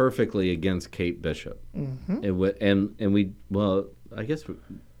plays perfectly against Kate Bishop. Mm-hmm.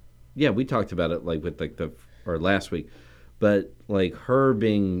 We talked about it like with like last week, but like her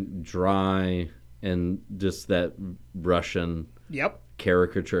being dry and just that Russian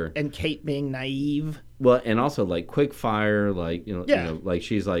caricature, and Kate being naive. Well, and also like quick fire, like you know, like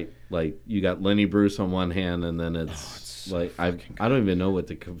she's like you got Lenny Bruce on one hand, and then it's like I don't even know what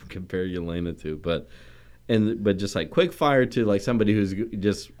to compare Yelena to, but just like quick fire to like somebody who's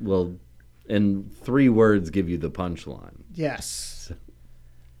just will in 3 words give you the punchline. Yes.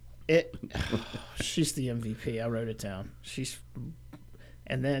 She's the MVP. I wrote it down.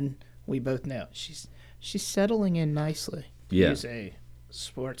 And then we both know she's settling in nicely. To use a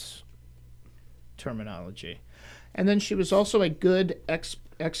sports terminology. And then she was also a good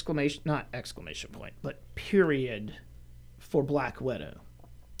not exclamation point, but period for Black Widow.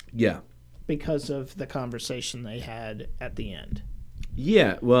 Yeah. Because of the conversation they had at the end.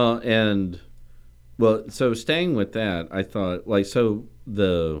 Yeah, so staying with that, I thought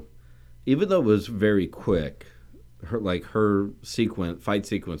even though it was very quick, her fight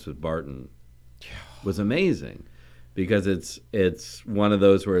sequence with Barton was amazing. because it's one of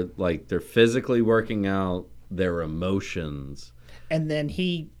those where like they're physically working out their emotions, and then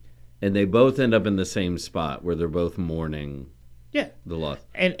and they both end up in the same spot where they're both mourning yeah, the loss.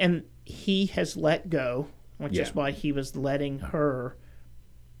 and he has let go, which Yeah. is why he was letting her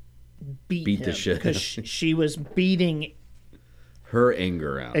beat Beat him, the shit. because she was beating Her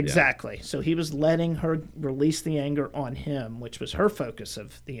anger out. exactly. So he was letting her release the anger on him, which was her focus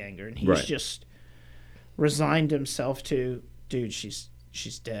of the anger, and he's Right. just resigned himself to, dude, she's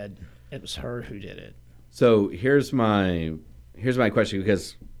dead. It was her who did it. So here's my question,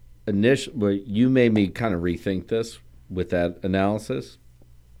 because initially you made me kind of rethink this with that analysis,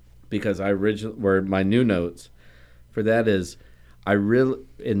 because where my new notes for that is, I really,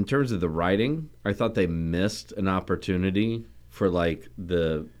 in terms of the writing, I thought they missed an opportunity for like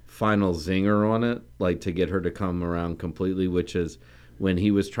the final zinger on it, like to get her to come around completely, which is when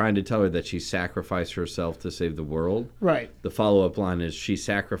he was trying to tell her that she sacrificed herself to save the world. Right. The follow-up line is, she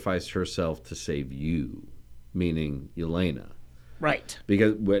sacrificed herself to save you, meaning Yelena. Right.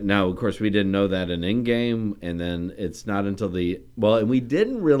 Because now, of course, we didn't know that in Endgame, and then it's not until and we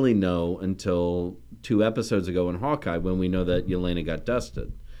didn't really know until 2 episodes ago in Hawkeye, when we know that Yelena got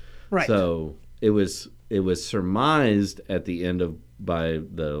dusted. Right. So it was surmised at the end by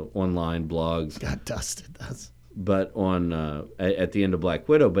the online blogs, Got dusted. That's but on at the end of Black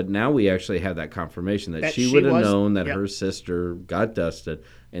Widow. But now we actually have that confirmation that That she she would have was- known that yep. her sister got dusted,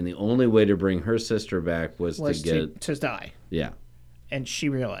 and the only way to bring her sister back was to get to die, yeah. and she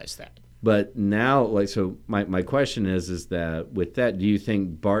realized that. But now, like, so my question is that with that, do you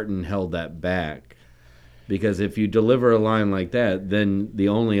think Barton held that back? Because if you deliver a line like that, then the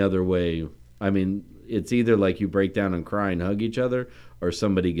only other way, I mean, it's either like you break down and cry and hug each other, or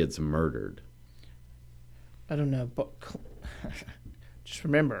somebody gets murdered. I don't know, but just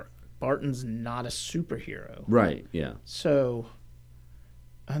remember, Barton's not a superhero. Right, yeah. So,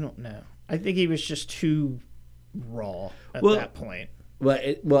 I don't know. I think he was just too raw at Well, that point.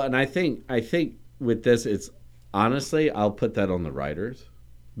 Well, and I think with this, it's honestly, I'll put that on the writers,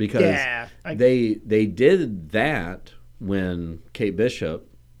 because Yeah, they did that when Kate Bishop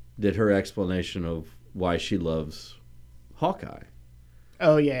did her explanation of why she loves Hawkeye.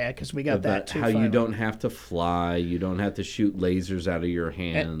 Oh yeah, because we got that About too. how you finally. don't have to fly, you don't have to shoot lasers out of your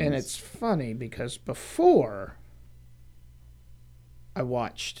hands. And it's funny because before I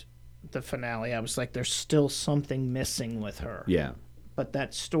watched the finale, I was like, "There's still something missing with her." yeah. But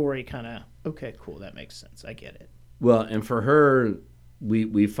that story kind of okay, cool. That makes sense. I get it. Well, and for her,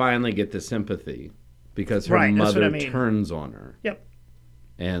 we finally get the sympathy, because her Right, that's what mother I mean. turns on her. Yep.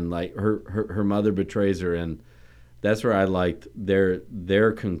 And like her mother betrays her, and that's where I liked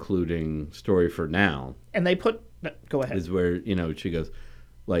their concluding story for now, And they put. Go ahead. is where, she goes,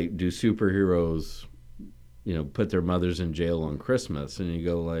 like, do superheroes, put their mothers in jail on Christmas? And you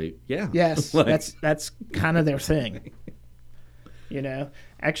go like, yeah. Yes, Like, that's kind of their thing.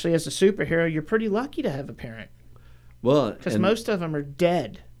 Actually, as a superhero, you're pretty lucky to have a parent well, because and- most of them are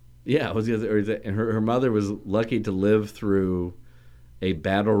dead. Yeah, I was gonna say, and her mother was lucky to live through a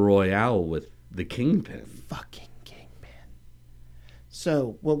battle royale with the Kingpin. Fucking Kingpin.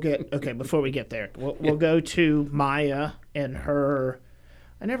 So we'll get before we get there. We'll go to Maya and her.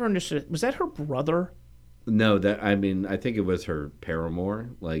 I never understood. Was that her brother? No, I think it was her paramour,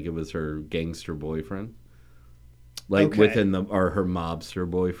 like it was her gangster boyfriend, like Okay. or her mobster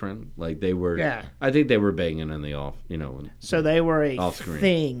boyfriend. Like they were. Yeah. I think they were banging in the off, So they were a Off-screen.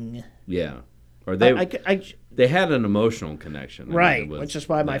 thing, Yeah, or they I, they had an emotional connection, I mean, right? it was Which is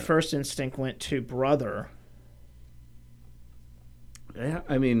why my that. first instinct went to brother, Yeah,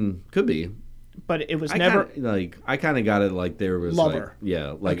 I mean, could be. but it was I never. I kind of got it like there was Lover.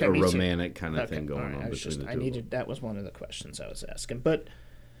 like Okay, a me too. romantic kind of Okay, thing all going right, on between the two. I needed that was one of the questions I was asking, but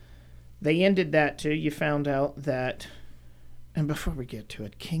they ended that too. You found out that, and before we get to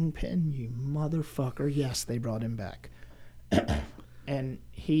it, Kingpin, you motherfucker! Yes, they brought him back, and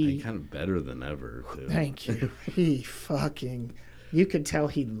he. Kind of better than ever, too. Thank you. He fucking. You could tell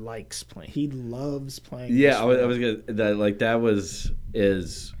he likes playing. He loves playing. Yeah, this I was role. gonna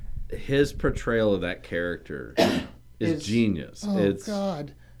is his portrayal of that character is genius. Oh It's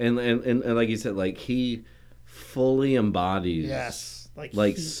God. and like you said, like he fully embodies Yes.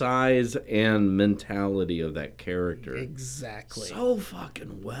 like he- size and mentality of that character exactly. so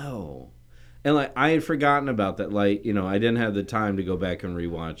fucking well. And like I had forgotten about that. Like, I didn't have the time to go back and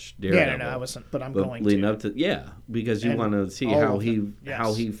rewatch Daredevil. yeah, no, I wasn't, but I'm But going leading to. up to because you And want to see all how of he them, yes.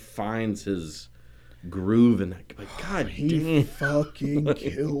 how he finds his groove in that. But God He damn. fucking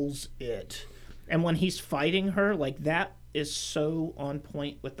kills it. And when he's fighting her, like that is so on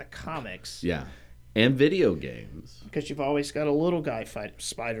point with the comics. Yeah. and video games. Because you've always got a little guy fight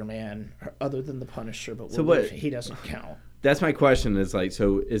Spider-Man, other than the Punisher, but So what- he doesn't count. That's my question. Is like,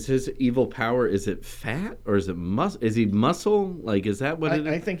 so is his evil power? Is it fat or is it Is he muscle? Like, is that what it is?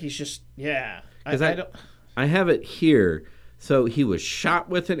 I think he's just I 'Cause don't. I have it here. So he was shot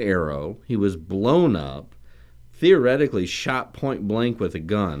with an arrow. He was blown up. Theoretically, shot point blank with a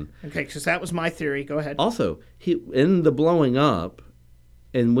gun. Okay, because that was my theory. Go ahead. Also, he in the blowing up,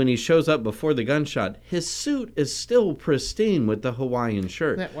 and when he shows up before the gunshot, his suit is still pristine with the Hawaiian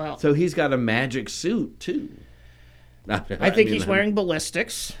shirt. Well- so he's got a magic suit too. I think he's wearing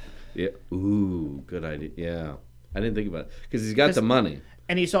ballistics, Yeah. Ooh, good idea. Yeah, I didn't think about it because he's got the money.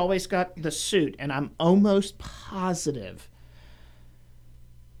 and he's always got the suit. And I'm almost positive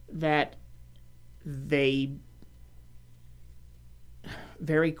that they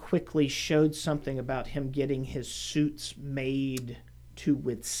very quickly showed something about him getting his suits made to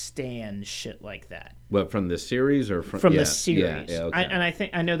withstand shit like that What, from the series or from yeah, the series. Yeah, okay.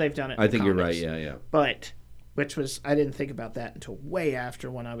 I know they've done it. I think you're right. comics. Yeah. But which was I didn't think about that until way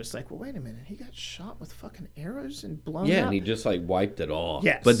after, when I was like, well, wait a minute, he got shot with fucking arrows and blown Yeah, up. and he just like wiped it off.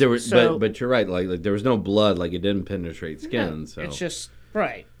 Yes. but there was, So- but you're right. Like there was no blood. Like it didn't penetrate skin. No, so it's just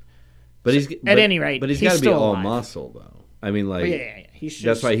right. But he's at any rate, but he's he's got to be still all alive. muscle though. I mean, like Yeah. He's just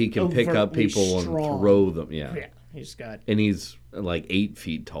that's why he can pick up overtly people strong. and throw them. Yeah. Yeah, he's got. And he's like 8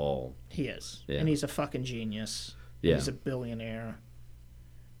 feet tall. He is, Yeah. and he's a fucking genius. Yeah. He's a billionaire.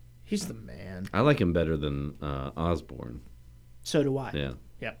 He's the man. I like him better than Osborn. So do I. Yeah.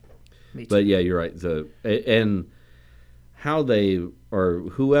 Yep. Me too. But yeah, you're right. So and how they or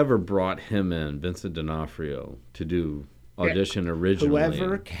whoever brought him in, Vincent D'Onofrio, to do audition originally.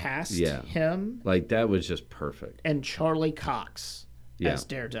 Whoever cast Yeah. him Like that was just perfect. and Charlie Cox Yeah. as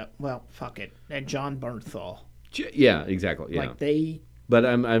Daredevil. Well, fuck it, and John Bernthal. Yeah, exactly. Yeah. Like they. But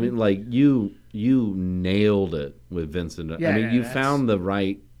I mean, like you nailed it with Vincent. Yeah, I mean, you that's- found the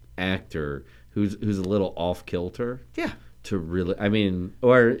right actor who's a little off kilter Yeah. to really. I mean,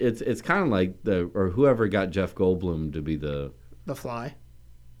 or it's kind of like whoever got Jeff Goldblum to be The Fly.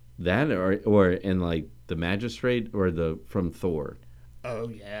 or in like the magistrate or from Thor. Oh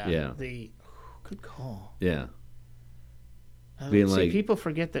yeah. Yeah. Good call. Yeah, See, like- people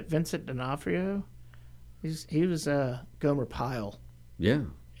forget that Vincent D'Onofrio, he was Gomer Pyle yeah.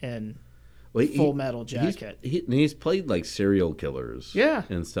 in Well, Full Metal Jacket. He's played like serial killers, Yeah.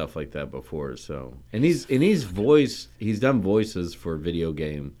 and stuff like that before. So, and he's done voices for video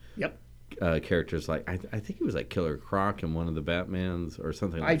game Yep. characters. Like I think he was like Killer Croc in one of the Batmans or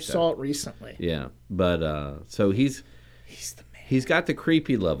something like I that. saw it recently. Yeah, but so he's the man. he's got the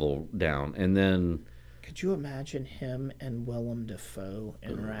creepy level down, and then Could you imagine him and Willem Dafoe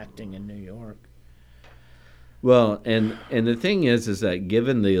interacting in New York? well, and the thing is that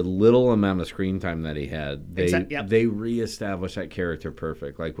given the little amount of screen time that he had, Yep. they reestablished that character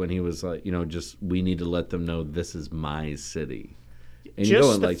perfect. Like when he was like, just we need to let them know this is my city. And Just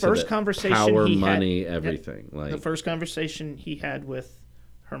going, the like, to first conversation power, he had- money, Yep. everything. Like The first conversation he had with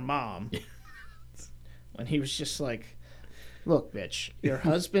her mom, when he was just like, "Look, bitch, your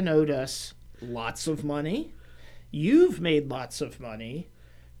husband owed us lots of money. You've made lots of money.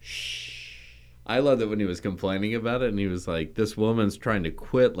 Shh." I love that when he was complaining about it, and he was like, "This woman's trying to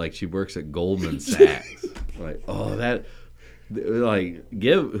quit, like she works at Goldman Sachs." Like, oh, that, like,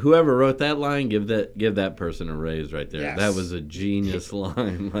 give whoever wrote that line, give that person a raise right there. Yes. That was a genius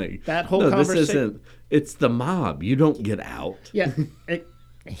line. Like That whole no, this conversation- isn't. It's the mob. You don't get out. Yeah,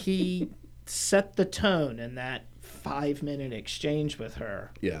 he set the tone in that 5-minute exchange with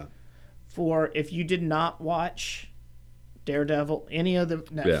her. Yeah. For if you did not watch Daredevil, any of the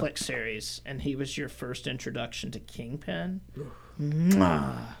Netflix series, and he was your first introduction to Kingpin,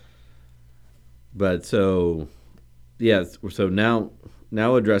 mwah. But so, yeah. So now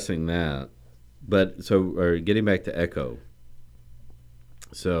addressing that, but so or getting back to Echo.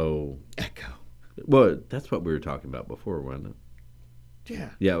 So Echo. well, that's what we were talking about before, wasn't it? Yeah.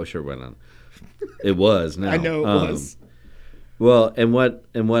 Yeah, it sure went on. It was. Now I know it was. Well, and what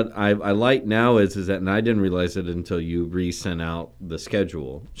I like now is that, and I didn't realize it until you resent out the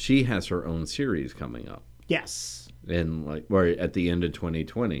schedule. She has her own series coming up, Yes. and like or at the end of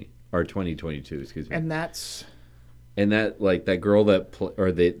 2020 or 2022, excuse me. And that's And that like that girl that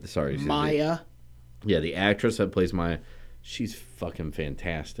excuse me. Maya. Yeah, the actress that plays Maya, she's fucking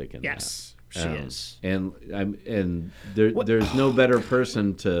fantastic in Yes, that. she is. And there's no better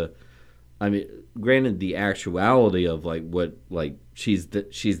person to. I mean, granted, the actuality of like what like she's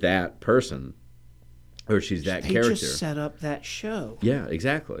that person, or she's that They character. just set up that show. Yeah,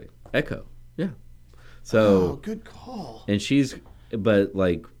 exactly. Echo. Yeah. Oh, So good call. and she's, but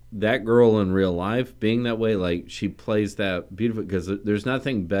like that girl in real life being that way, like she plays that beautiful, because there's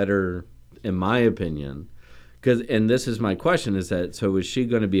nothing better, in my opinion. And this is my question: is that so? Is she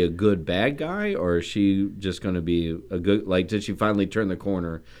going to be a good bad guy, or is she just going to be a good? Like, did she finally turn the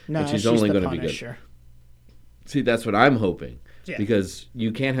corner? No, and she's only the going to be Punisher. good. See, that's what I'm hoping. Yeah. Because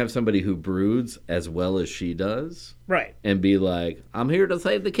you can't have somebody who broods as well as she does, Right? And be like, "I'm here to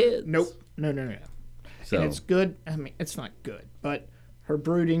save the kids." Nope. No. So And it's good. I mean, it's not good, but her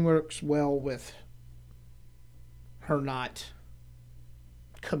brooding works well with her not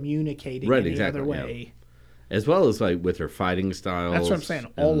communicating any other way. Yeah. As well as like with her fighting styles. That's what I'm saying.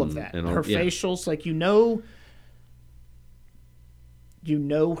 All of that. Her facials, like you know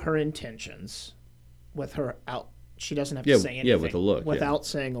her intentions with her out. She doesn't have to say anything. Yeah, with the look. Without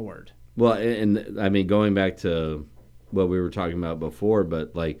saying a word. Well, and I mean, going back to what we were talking about before,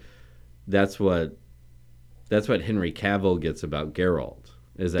 but like that's what Henry Cavill gets about Geralt.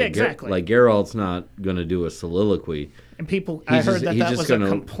 Is that exactly. Like Geralt's not going to do a soliloquy. And people, I heard that was a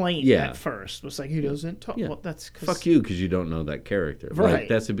complaint at first. It was like, he doesn't talk. Yeah. Well, that's cause... Fuck you, because you don't know that character. Right. Like,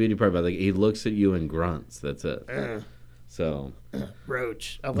 that's the beauty part about it. Like, he looks at you and grunts. That's it. So.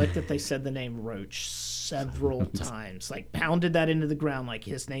 Roach. I like that they said the name Roach several times. Like, pounded that into the ground like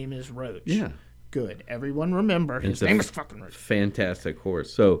his name is Roach. Yeah. Good. Everyone remember his name is fucking Roach. Fantastic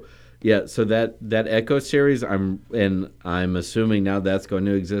horse. So. Yeah, so that Echo series, I'm assuming now that's going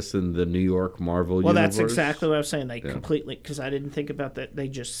to exist in the New York Marvel universe. Well, that's exactly what I was saying. They completely, because I didn't think about that. They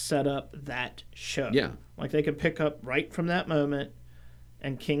just set up that show. Yeah, like they could pick up right from that moment,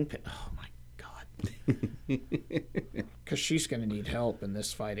 and Kingpin. Oh my god, because she's going to need help in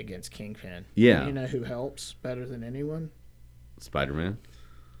this fight against Kingpin. Yeah, and you know who helps better than anyone? Spider-Man.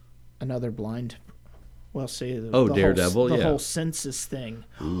 Another blind. Well, see, Daredevil, the whole census thing.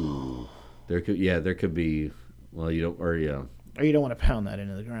 Ooh. There could be. Well, you don't, or yeah. Or you don't want to pound that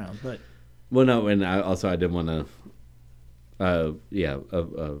into the ground, but. Well, no, and I didn't want to.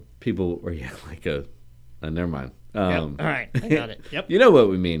 People, or like never mind. Yep. All right, I got it. Yep. You know what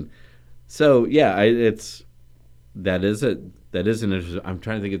we mean. So yeah, that is an interesting. I'm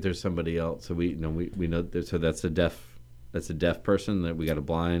trying to think if there's somebody else. So we know. So that's a deaf person. That we got a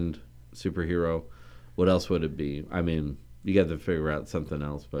blind superhero. What else would it be? I mean, you got to figure out something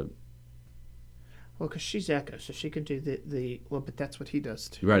else, but... Well, because she's Echo, so she can do the... Well, but that's what he does,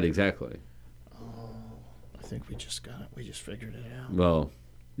 too. Right, exactly. Oh, I think we just got it. We just figured it out. Well,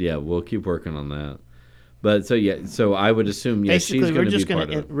 yeah, we'll keep working on that. But, so I would assume, basically, she's going to be part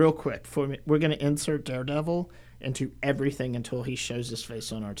of it. Real quick, we're going to insert Daredevil into everything until he shows his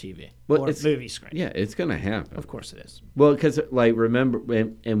face on our TV or movie screen. Yeah, it's going to happen. Of course it is. Well, because, like, remember,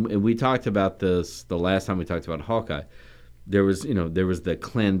 and we talked about this the last time we talked about Hawkeye. There was the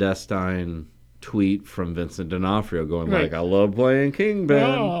clandestine tweet from Vincent D'Onofrio going like, "I love playing Kingpin.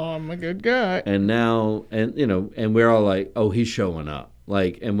 Oh, I'm a good guy." And now, and we're all like, "Oh, he's showing up."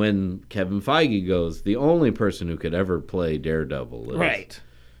 Like, and when Kevin Feige goes, the only person who could ever play Daredevil is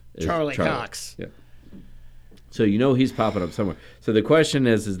Charlie Cox. Yeah. So he's popping up somewhere. So the question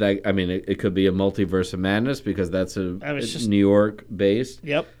is that, I mean, it could be a multiverse of madness because that's New York based.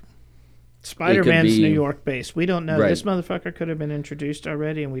 Yep. Spider-Man's New York based. We don't know. Right. This motherfucker could have been introduced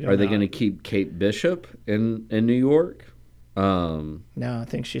already, and we don't know. Are they going to keep Kate Bishop in New York? No, I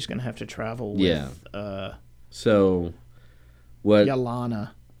think she's going to have to travel with so what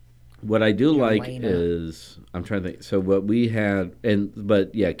Yelena. What I do like is, I'm trying to think. So what we had,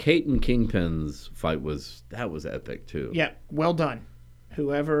 Kate and Kingpin's fight was epic too. Yeah, well done.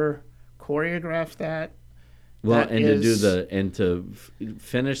 Whoever choreographed that. Well, to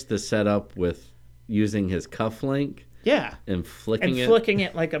finish the setup with using his cufflink. Yeah. And flicking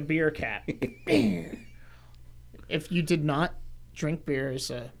it like a beer cap. If you did not drink beer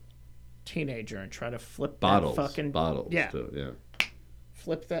as a teenager and try to flip bottles, that fucking too, yeah.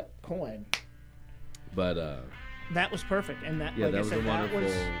 Flip that coin. But that was perfect, and that that was a wonderful. So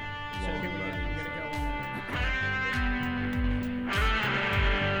here we go. I'm gonna go.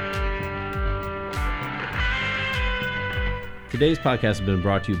 Today's podcast has been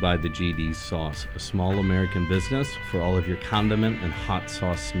brought to you by the GD Sauce, a small American business for all of your condiment and hot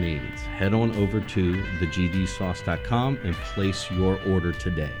sauce needs. Head on over to thegdsauce.com and place your order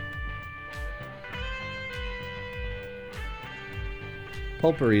today.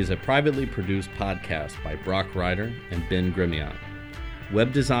 Pulpery is a privately produced podcast by Brock Ryder and Ben Grimion.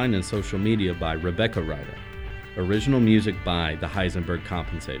 Web design and social media by Rebecca Ryder. Original music by the Heisenberg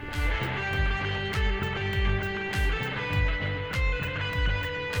Compensators.